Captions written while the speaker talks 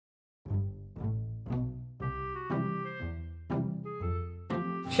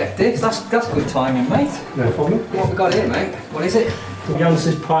Check this, that's good timing, mate. No problem. What have we got here, mate? What is it? The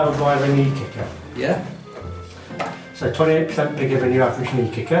Janser's Piledriver knee kicker. Yeah. So 28% bigger than your average knee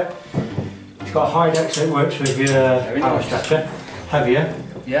kicker. It's got a high deck so it works with your power stretcher. Heavier.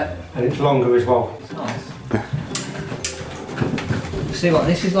 Yeah. And it's longer as well. It's nice. See what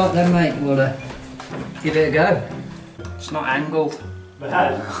this is like then, mate. We'll give it a go. It's not angled. The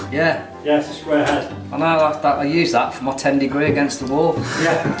head? Yeah. Yeah, it's a square head. I know, I use that for my 10 degree against the wall.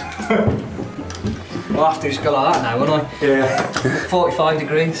 Yeah. I'll have to just go like that now, won't I? Yeah. 45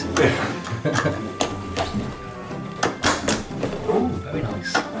 degrees. Ooh, very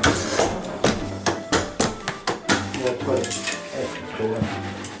nice.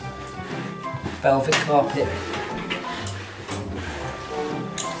 Velvet carpet.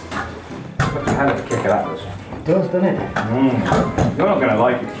 What a hell of a kicker that does. It does, doesn't it? You're not going to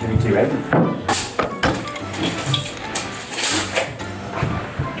like it because you're too heavy.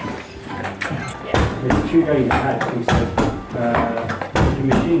 There's 2 days ahead, he said, the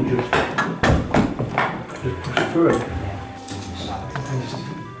machine just pushed through it.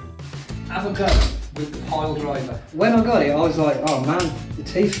 Have a go with the Piledriver. When I got it, I was like, oh man, the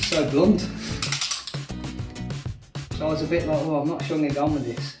teeth are so blunt. So I was a bit like, well, I'm not sure I'm going to go on with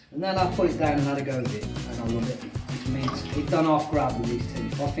this. And then I put it down and had a go with it, and I love it. Which means it's done half grab with these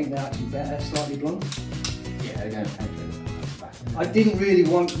teeth. I think they're actually better, slightly blunt. Yeah, they're going to take it back. I didn't really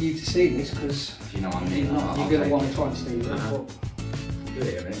want you to see this because You know what I mean? you're going to want to try and see it. But Do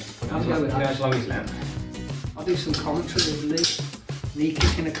it a minute. I'll go with that. As long as length. I'll do some commentary with Lee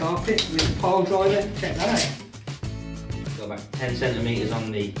kicking the carpet with the Piledriver. Check that out. Got about 10 centimetres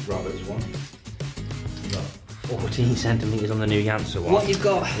on the Roberts one. Got 14 centimetres on the new Janser one. What you've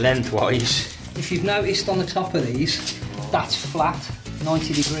got, lengthwise. if you've noticed on the top of these, that's flat,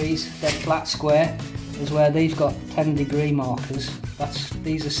 90 degrees, they're flat square. Is where these got 10 degree markers.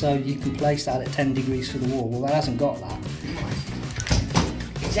 These are so you can place that at 10 degrees for the wall. Well, that hasn't got that.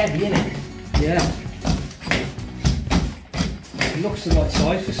 It's heavy, isn't it? Yeah. It looks the right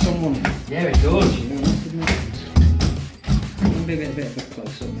size for someone. Yeah, it does. You know, doesn't it? Maybe a bit of a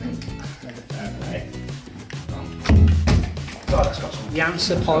close up, mate. God, that's got some.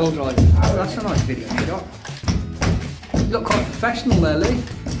 Janser Piledriver. Oh, that's a nice video you got. You look quite professional there, Lee.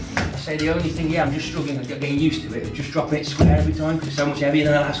 I say the only thing, I'm just struggling with getting used to it. Just dropping it square every time because it's so much heavier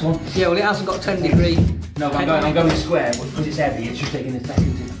than the last one. Yeah, well, it hasn't got 10 degree. No, I'm going square, but because it's heavy, it's just taking a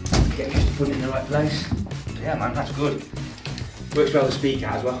second to get used to putting it in the right place. So yeah, man, that's good. Works well with the speaker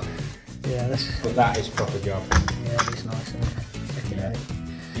as well. Yeah, that's. But that is proper job. Yeah, it's nice, isn't it? Yeah.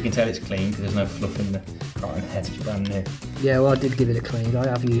 You can tell it's clean because there's no fluff in the cotton head. It's brand new. Yeah, well, I did give it a clean. I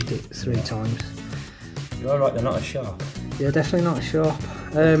have used it 3 times. You're alright, they're not as sharp. Yeah, definitely not sharp.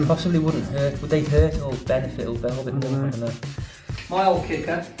 Possibly wouldn't hurt. Would they hurt or benefit or velvet? I don't know. My old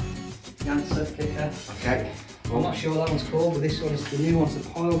kicker, Janser kicker. Okay. I'm not sure what that one's called, but this one's the new one's the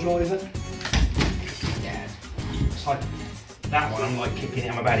Piledriver. Yeah. It's like that one. I'm like kicking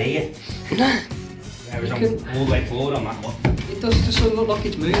it. I'm about here. Whereas I'm all the way forward on that one. It doesn't look like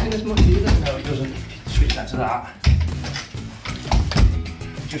it's moving as much either. No, it doesn't. Switch that to that.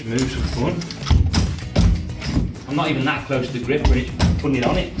 It just moves for fun. I'm not even that close to the grip when it's putting it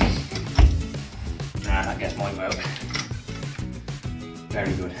on it. Nah, that gets my vote.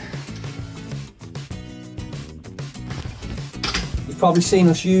 Very good. You've probably seen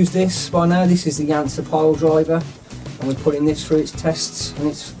us use this by now. This is the Janser Piledriver, and we're putting this through its tests and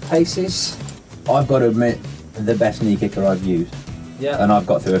its paces. I've got to admit, the best knee kicker I've used. Yeah. And I've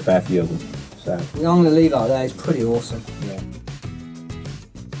got through a fair few of them. So. I'm going to leave that there. It's pretty awesome. Yeah.